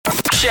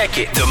Check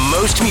it. The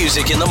most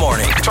music in the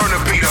morning. Turn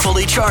the beat up.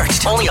 Fully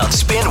charged. Only on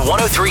Spin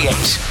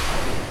 103.8.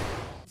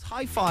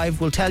 High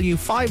Five will tell you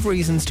 5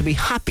 reasons to be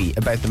happy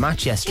about the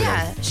match yesterday.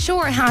 Yeah,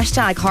 sure,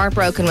 hashtag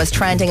heartbroken was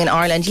trending in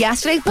Ireland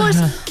yesterday, but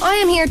I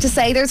am here to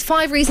say there's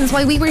 5 reasons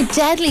why we were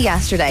deadly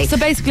yesterday. So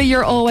basically,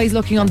 you're always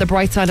looking on the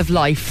bright side of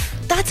life.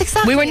 That's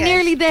exactly We were it.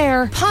 nearly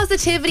there.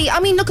 Positivity. I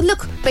mean,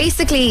 look,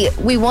 basically,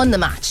 we won the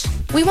match.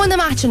 We won the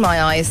match in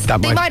my eyes.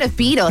 They might have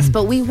beat us,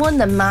 but we won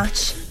the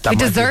match. We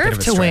deserve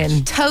to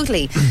win.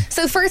 Totally.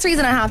 So first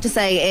reason I have to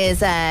say is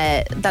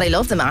that I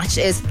love the match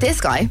is this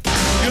guy.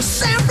 You're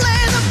simply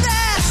the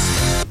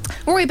best.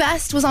 Rory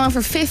Best was on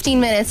for 15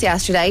 minutes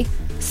yesterday,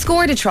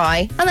 scored a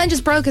try, and then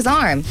just broke his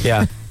arm.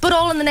 Yeah. But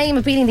all in the name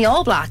of beating the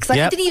All Blacks.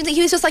 Like, he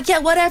was just like, yeah,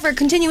 whatever,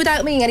 continue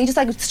without me. And he just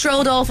like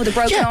strolled off with a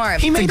broken arm.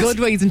 It's a good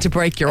reason to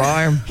break your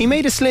arm. He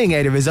made a sling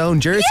out of his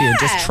own jersey and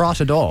just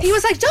trotted off. He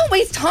was like, don't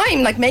waste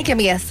time like making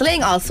me a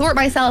sling. I'll sort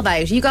myself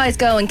out. You guys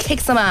go and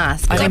kick some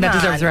ass. I think Good that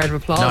man. deserves a round of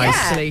applause. Nice.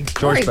 Actually.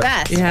 Rory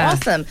Best. Yeah.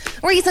 Awesome.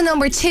 Reason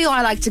number 2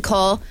 I like to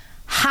call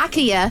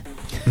Hackia.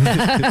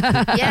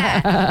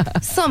 Yeah,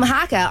 some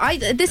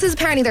hacka. This is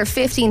apparently their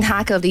 15th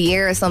hack of the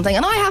year or something,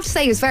 and I have to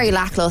say it was very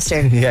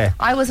lackluster. Yeah,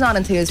 I was not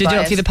enthused. Did by you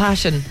not it. see the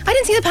passion? I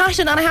didn't see the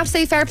passion, and I have to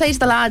say fair play to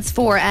the lads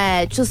for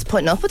just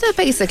putting up with it.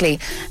 Basically,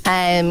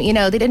 you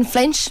know, they didn't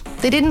flinch.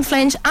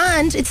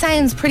 And it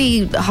sounds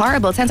pretty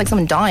horrible. It sounds like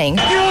someone dying.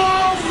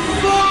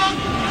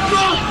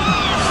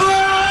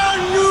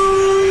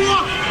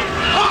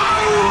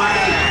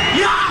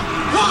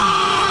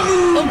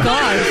 Oh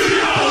God.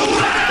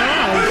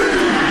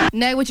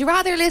 Now, would you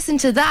rather listen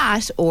to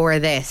that or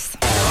this?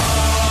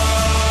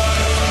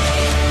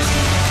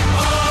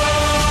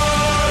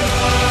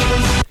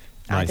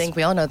 I think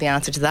we all know the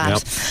answer to that.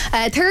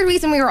 Third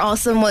reason we were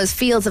awesome was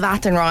Fields of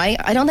Athenry.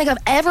 I don't think I've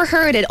ever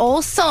heard it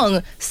all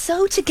sung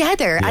so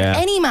together at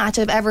any match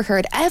I've ever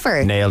heard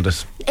ever. Nailed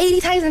it.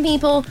 80,000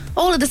 people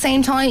all at the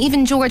same time.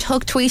 Even George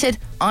Hook tweeted,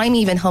 I'm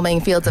even humming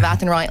Fields of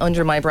Athenry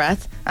under my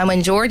breath. And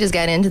when George is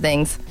getting into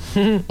things,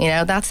 you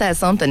know, that says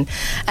something.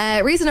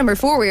 Reason number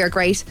 4 we are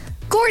great.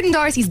 Gordon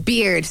Darcy's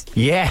beard.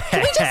 Yeah.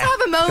 Can we just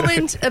have a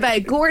moment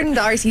about Gordon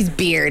Darcy's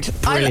beard?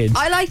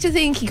 I like to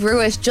think he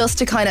grew it just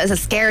to kind of as a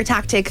scare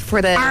tactic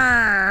for the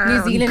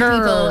New Zealand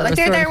people. Like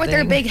they're there with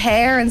their big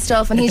hair and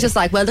stuff, and he's just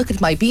like, well, look at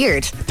my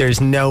beard.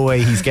 There's no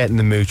way he's getting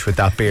the mooch with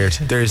that beard.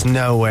 There's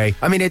no way.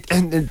 I mean,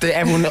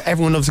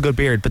 everyone loves a good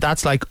beard, but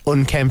that's like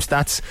unkempt.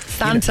 That's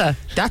Santa. You know,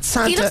 that's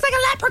Santa. He looks like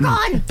a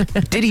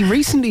leprechaun. Did he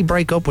recently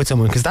break up with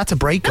someone? Because that's a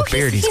breakup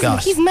beard he's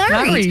got. He's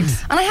married.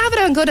 And I have it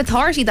on good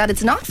authority that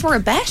it's not for a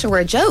bet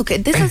or a joke.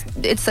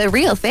 It's a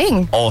real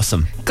thing.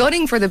 Awesome.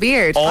 Gutting for the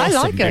beard. Awesome.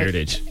 I like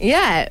beardage. it.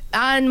 Yeah.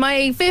 And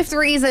my 5th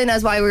reason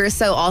as why we were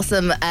so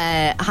awesome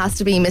has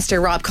to be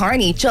Mr. Rob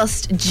Kearney.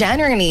 Just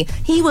generally,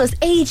 he was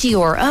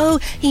AGRO.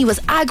 He was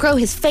aggro.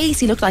 His face,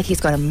 he looked like he's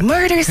going to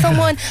murder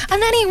someone.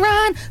 And then he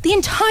ran the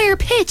entire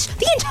pitch,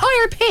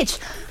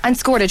 and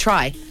scored a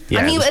try. Yeah,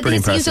 and it was pretty he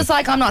was impressive. just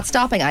like, I'm not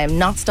stopping. I am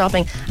not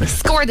stopping. He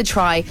scored the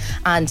try.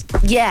 And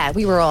yeah,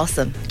 we were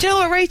awesome. Do you know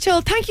what,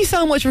 Rachel? Thank you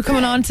so much for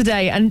coming on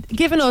today and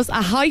giving us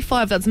a high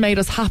five that's made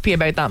us happy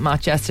about that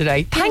match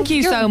yesterday. Thank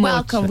you You're so much.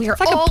 welcome. We are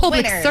it's like all a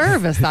public winners.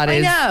 service, that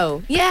is. I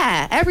know.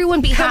 Yeah. Everyone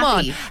be Come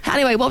happy. on.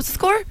 Anyway, what was the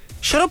score?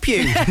 Shut up,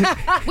 you.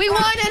 We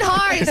won in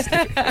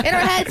heart. In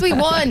our heads, we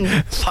won.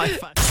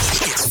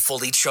 It's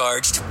fully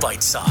charged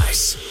bite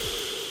size.